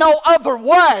ain't no other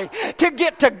way to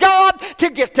get to God, to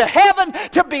get to heaven,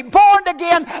 to be born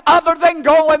again, other than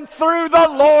going through the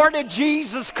Lord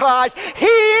Jesus Christ. He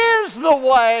is the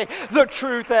way, the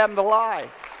truth, and the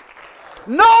life.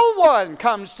 No one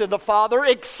comes to the Father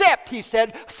except, He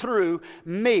said, through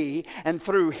me. And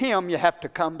through Him you have to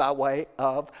come by way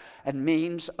of and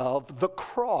means of the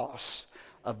cross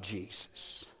of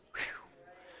Jesus. Whew.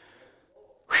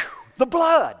 Whew. The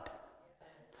blood.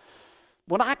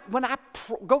 When I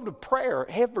go to prayer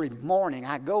every morning,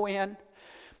 I go in,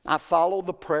 I follow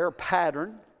the prayer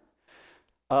pattern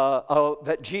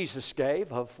that Jesus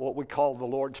gave of what we call the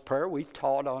Lord's Prayer. We've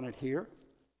taught on it here.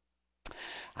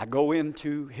 I go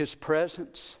into His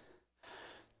presence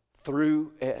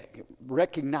through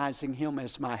recognizing Him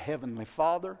as my Heavenly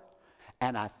Father,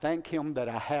 and I thank Him that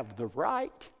I have the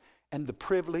right and the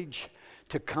privilege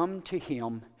to come to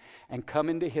Him and come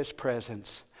into His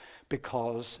presence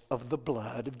because of the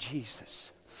blood of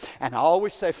Jesus. And I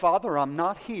always say, Father, I'm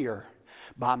not here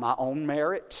by my own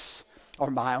merits or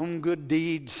my own good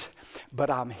deeds, but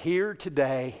I'm here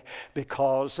today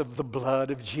because of the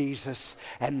blood of Jesus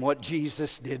and what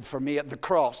Jesus did for me at the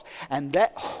cross. And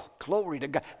that, glory to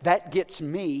God, that gets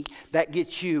me, that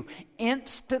gets you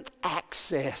instant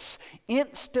access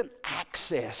into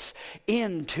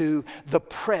the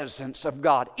presence of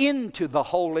God, into the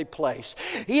holy place,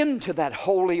 into that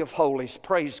holy of holies,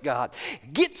 praise God.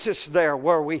 Gets us there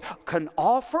where we can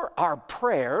offer our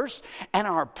prayers, and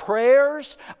our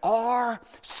prayers are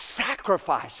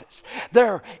sacrifices.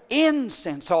 their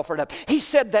incense offered up. He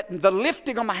said that the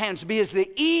lifting of my hands be as the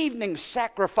evening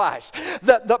sacrifice.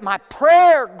 That my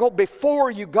prayer go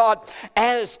before you, God,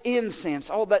 as incense.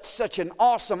 Oh, that's such an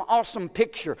awesome, awesome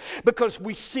picture. Because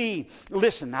we see,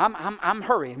 listen, I'm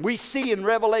hurrying. We see in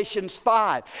Revelation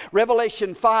 5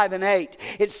 and 8,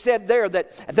 it said there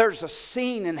that there's a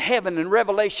scene in heaven in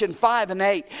Revelation 5 and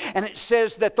 8, and it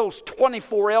says that those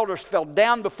 24 elders fell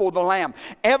down before the Lamb.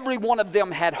 Every one of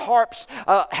them had harps,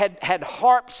 had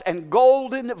harps and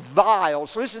golden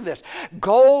vials. Listen to this: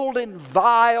 golden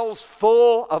vials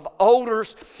full of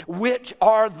odors, which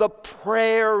are the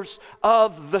prayers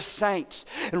of the saints.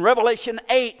 In Revelation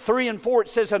 8, 3 and 4, it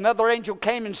says, another angel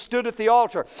came and stood at the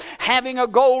altar, having a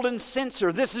golden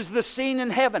censer. This is the scene in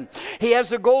heaven. He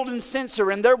has a golden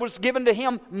censer, and there was given to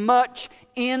him much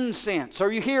incense.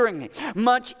 Are you hearing me?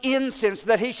 Much incense,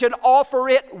 that he should offer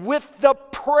it with the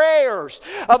prayers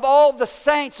of all the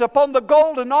saints upon the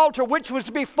golden altar which was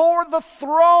before the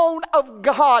throne of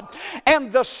God.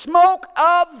 And the smoke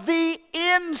of the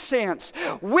incense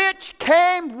which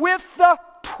came with the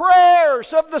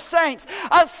prayers of the saints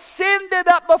ascended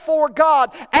up before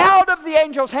God out of the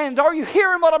angel's hands. Are you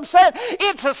hearing what I'm saying?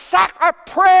 It's our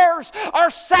prayers, our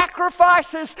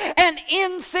sacrifices, and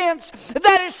incense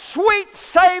that is sweet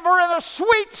savor and a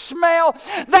sweet smell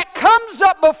that comes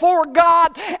up before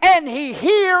God, and He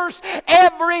hears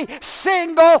every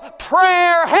single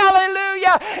prayer.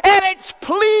 Hallelujah! And it's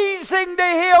pleasing to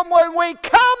Him when we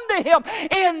come to Him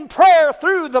in prayer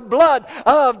through the blood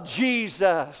of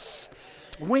Jesus.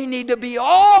 We need to be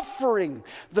offering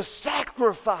the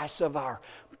sacrifice of our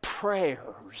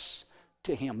prayers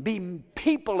to Him. Be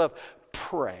people of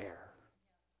prayer.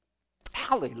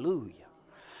 Hallelujah.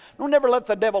 Don't ever let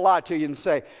the devil lie to you and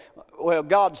say, well,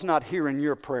 God's not hearing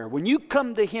your prayer. When you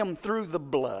come to Him through the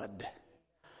blood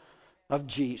of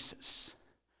Jesus,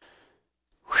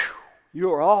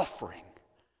 you're offering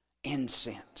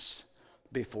incense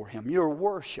before Him. Your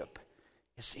worship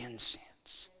is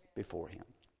incense before Him.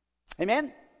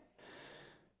 Amen?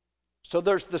 So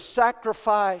there's the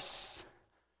sacrifice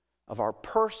of our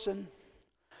person.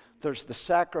 There's the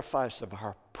sacrifice of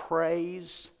our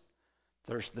praise.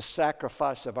 There's the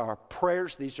sacrifice of our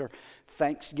prayers. These are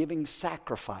thanksgiving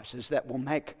sacrifices that will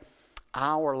make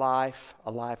our life a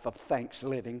life of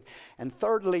thanksgiving. And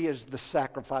thirdly is the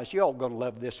sacrifice, you're all going to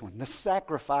love this one, the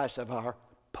sacrifice of our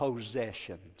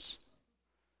possessions.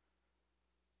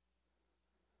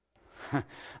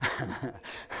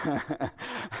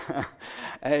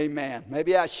 Amen.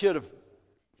 Maybe I should have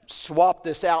swapped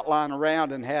this outline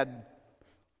around and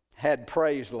had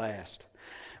praise last.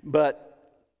 But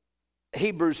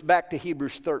back to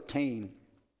Hebrews 13,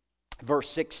 verse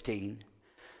 16.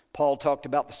 Paul talked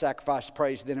about the sacrifice of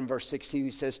praise. Then in verse 16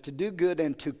 he says, to do good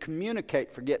and to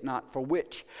communicate, forget not, for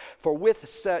with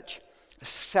such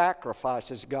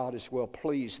sacrifices God is well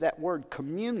pleased. That word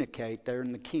communicate there in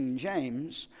the King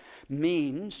James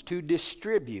means to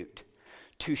distribute,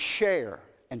 to share,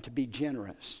 and to be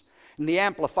generous. In the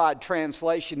Amplified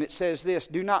Translation it says this,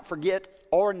 do not forget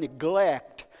or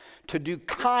neglect to do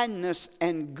kindness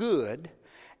and good,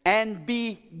 and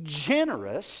be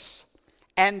generous,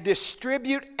 and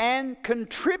distribute and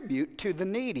contribute to the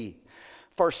needy,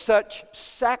 for such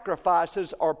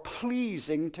sacrifices are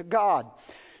pleasing to God.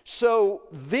 So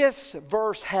this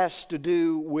verse has to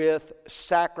do with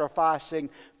sacrificing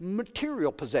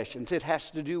material possessions. It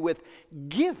has to do with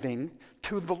giving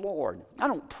to the Lord. I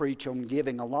don't preach on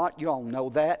giving a lot. You all know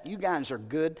that. You guys are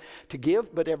good to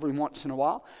give, but every once in a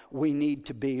while we need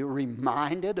to be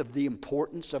reminded of the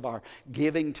importance of our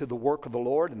giving to the work of the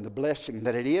Lord and the blessing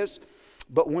that it is.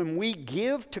 But when we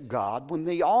give to God, when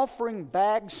the offering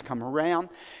bags come around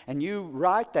and you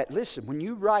write that, listen, when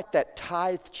you write that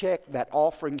tithe check, that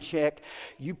offering check,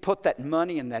 you put that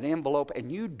money in that envelope and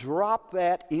you drop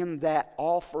that in that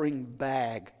offering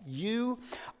bag. You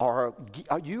are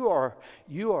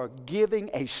giving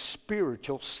a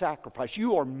spiritual sacrifice.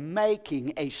 You are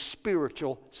making a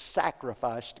spiritual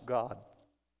sacrifice to God.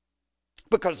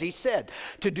 Because He said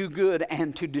to do good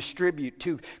and to distribute,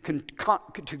 to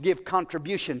give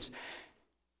contributions.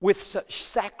 With such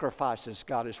sacrifices,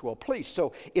 God is well pleased.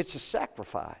 So it's a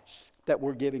sacrifice that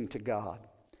we're giving to God.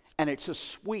 And it's a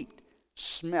sweet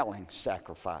smelling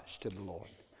sacrifice to the Lord.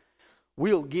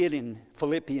 We'll get in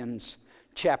Philippians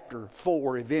chapter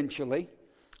 4 eventually.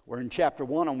 We're in chapter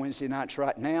 1 on Wednesday nights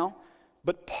right now.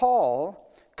 But Paul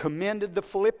commended the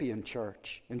Philippian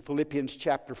church in Philippians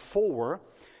chapter 4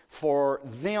 for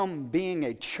them being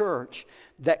a church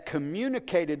that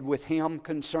communicated with him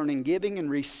concerning giving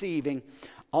and receiving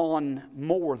on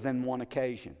more than one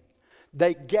occasion.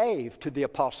 They gave to the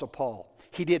Apostle Paul.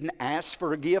 He didn't ask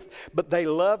for a gift, but they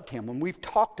loved him. And we've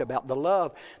talked about the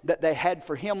love that they had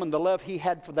for him and the love he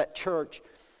had for that church.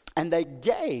 And they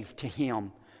gave to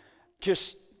him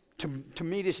just to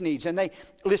meet his needs. And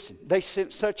they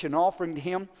sent such an offering to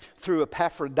him through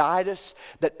Epaphroditus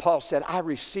that Paul said, I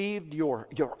received your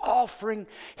offering.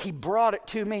 He brought it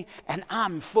to me and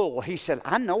I'm full. He said,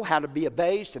 I know how to be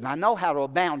abased and I know how to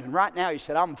abound. And right now he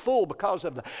said, I'm full because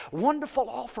of the wonderful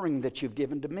offering that you've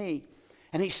given to me.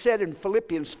 And he said in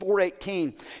Philippians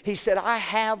 4:18, he said, I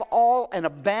have all and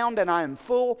abound and I am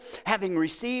full, having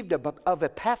received of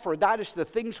Epaphroditus the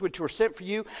things which were sent for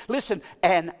you. Listen,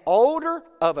 an odor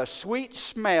of a sweet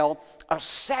smell, a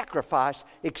sacrifice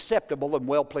acceptable and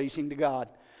well-pleasing to God.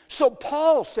 So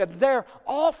Paul said their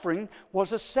offering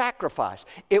was a sacrifice.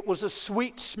 It was a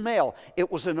sweet smell.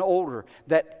 It was an odor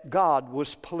that God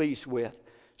was pleased with.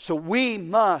 So we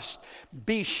must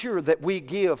be sure that we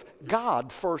give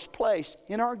God first place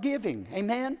in our giving.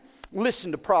 Amen?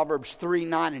 Listen to Proverbs 3,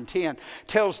 9, and 10.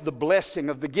 Tells the blessing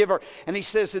of the giver. And he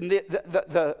says, in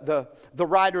the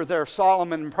writer there,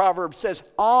 Solomon in Proverbs says,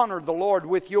 honor the Lord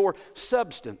with your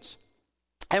substance.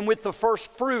 And with the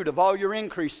first fruit of all your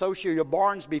increase, so shall your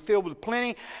barns be filled with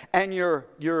plenty, and your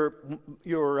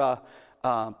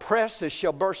presses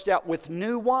shall burst out with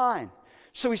new wine.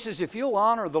 So he says, if you'll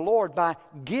honor the Lord by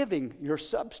giving your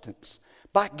substance,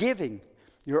 by giving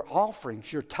your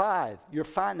offerings, your tithe, your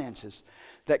finances,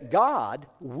 that God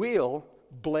will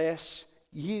bless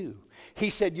you. He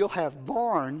said you'll have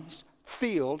barns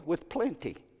filled with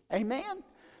plenty. Amen?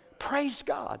 Praise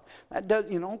God. That does,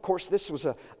 of course, this was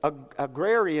a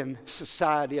agrarian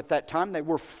society at that time. They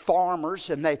were farmers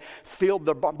and they filled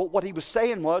their barn. But what he was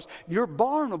saying was, your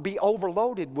barn will be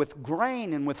overloaded with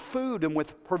grain and with food and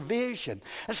with provision.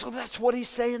 And so that's what he's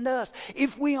saying to us.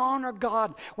 If we honor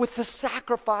God with the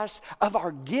sacrifice of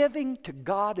our giving to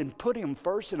God and put him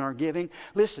first in our giving,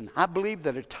 listen, I believe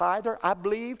that a tither,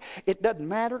 it doesn't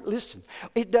matter. Listen,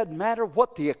 it doesn't matter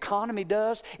what the economy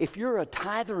does. If you're a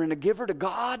tither and a giver to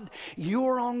God,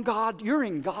 you're in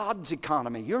God's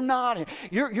economy. You're not,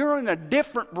 you're in a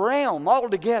different realm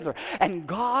altogether. And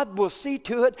God will see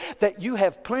to it that you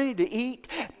have plenty to eat,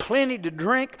 plenty to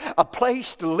drink, a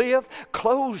place to live,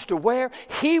 clothes to wear.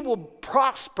 He will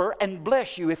prosper and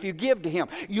bless you if you give to him.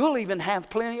 You'll even have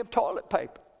plenty of toilet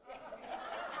paper.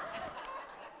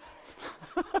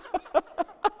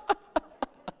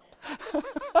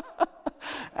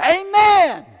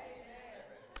 Amen.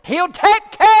 He'll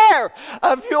take care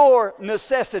of your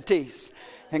necessities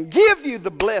and give you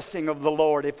the blessing of the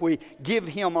Lord if we give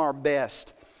him our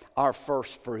best, our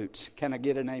first fruits. Can I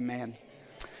get an amen?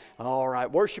 All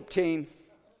right, worship team,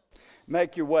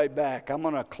 make your way back. I'm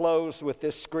going to close with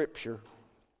this scripture.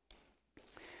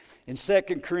 In 2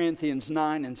 Corinthians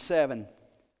 9 and 7,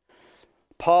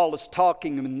 Paul is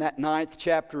talking in that 9th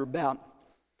chapter about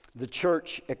the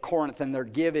church at Corinth and their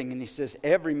giving. And he says,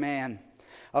 every man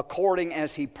according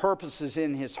as he purposes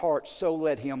in his heart, so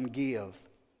let him give.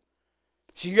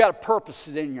 So you got to purpose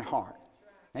it in your heart.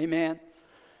 Amen.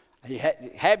 You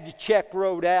have your check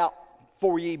wrote out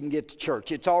before you even get to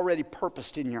church. It's already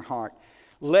purposed in your heart.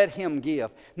 Let him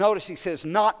give. Notice he says,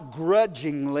 not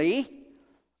grudgingly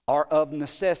or of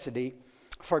necessity,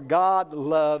 for God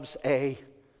loves a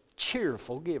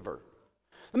cheerful giver.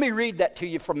 Let me read that to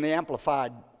you from the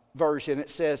Amplified Version. It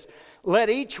says, let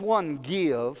each one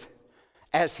give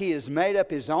as he has made up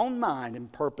his own mind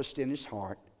and purposed in his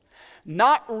heart,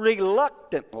 not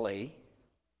reluctantly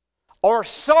or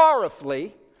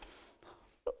sorrowfully.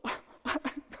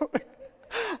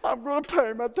 I'm going to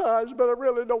pay my tithes, but I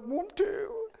really don't want to.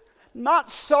 Not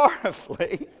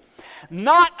sorrowfully,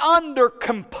 not under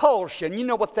compulsion. You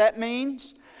know what that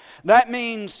means? That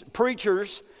means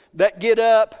preachers that get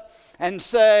up and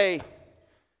say,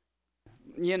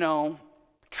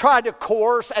 try to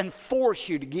coerce and force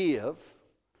you to give.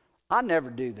 I never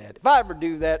do that. If I ever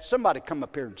do that, somebody come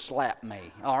up here and slap me,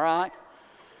 all right?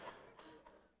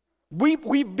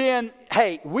 We've been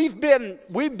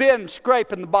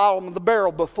scraping the bottom of the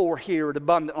barrel before here at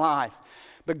Abundant Life.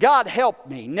 But God helped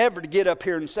me never to get up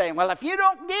here and say, well, if you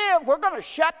don't give, we're going to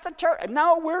shut the church.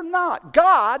 No, we're not.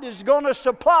 God is going to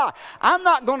supply. I'm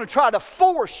not going to try to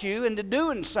force you into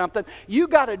doing something. You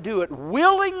got to do it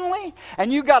willingly,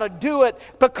 and you got to do it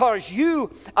because you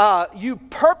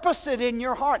purpose it in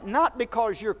your heart, not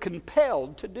because you're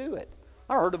compelled to do it.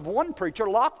 I heard of one preacher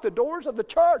lock the doors of the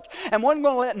church and wasn't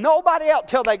going to let nobody out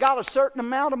till they got a certain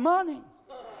amount of money.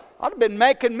 I'd have been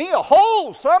making me a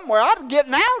hole somewhere. I'd have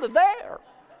getting out of there.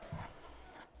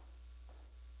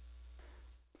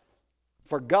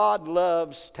 For God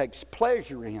takes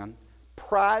pleasure in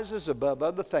prizes above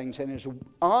other things and is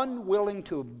unwilling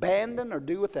to abandon or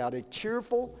do without a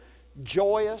cheerful,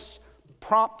 joyous,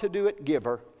 prompt to do it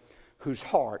giver whose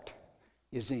heart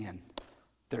is in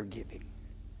their giving.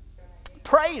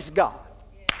 Praise God.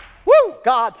 Woo!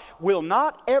 God will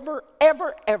not ever,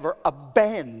 ever, ever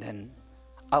abandon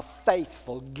a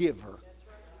faithful giver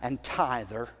and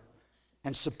tither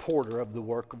and supporter of the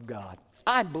work of God.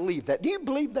 I believe that. Do you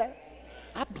believe that?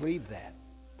 I believe that.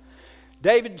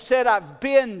 David said, I've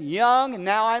been young and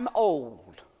now I'm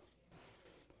old.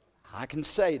 I can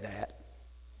say that.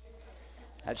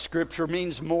 That scripture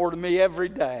means more to me every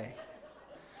day.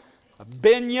 I've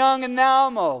been young and now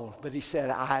I'm old. But he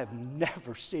said, I've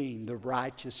never seen the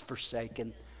righteous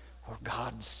forsaken or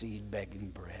God's seed begging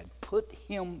bread. Put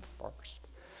him first.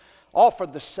 Offer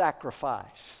the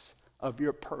sacrifice of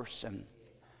your person,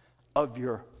 of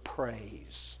your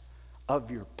praise,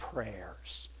 of your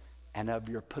prayers, and of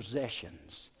your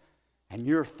possessions. And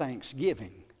your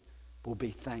thanksgiving will be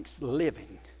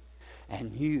thanks-living.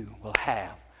 And you will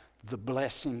have the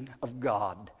blessing of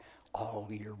God all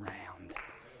year round.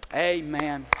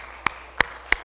 Amen.